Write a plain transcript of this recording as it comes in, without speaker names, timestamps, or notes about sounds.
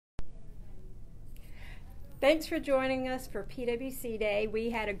Thanks for joining us for PWC Day. We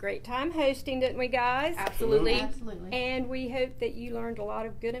had a great time hosting, didn't we, guys? Absolutely. Absolutely. And we hope that you learned a lot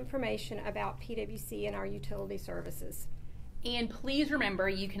of good information about PWC and our utility services. And please remember,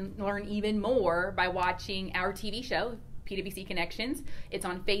 you can learn even more by watching our TV show, PWC Connections. It's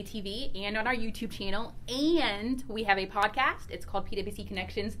on Fay TV and on our YouTube channel. And we have a podcast. It's called PWC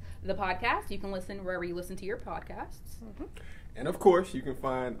Connections, the podcast. You can listen wherever you listen to your podcasts. Mm-hmm. And of course, you can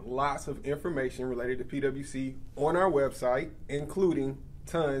find lots of information related to PWC on our website, including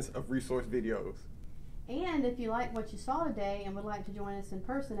tons of resource videos. And if you like what you saw today and would like to join us in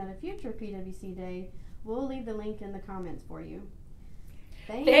person at a future PWC Day, we'll leave the link in the comments for you.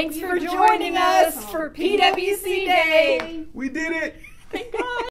 Thanks for joining us for PWC Day. We did it!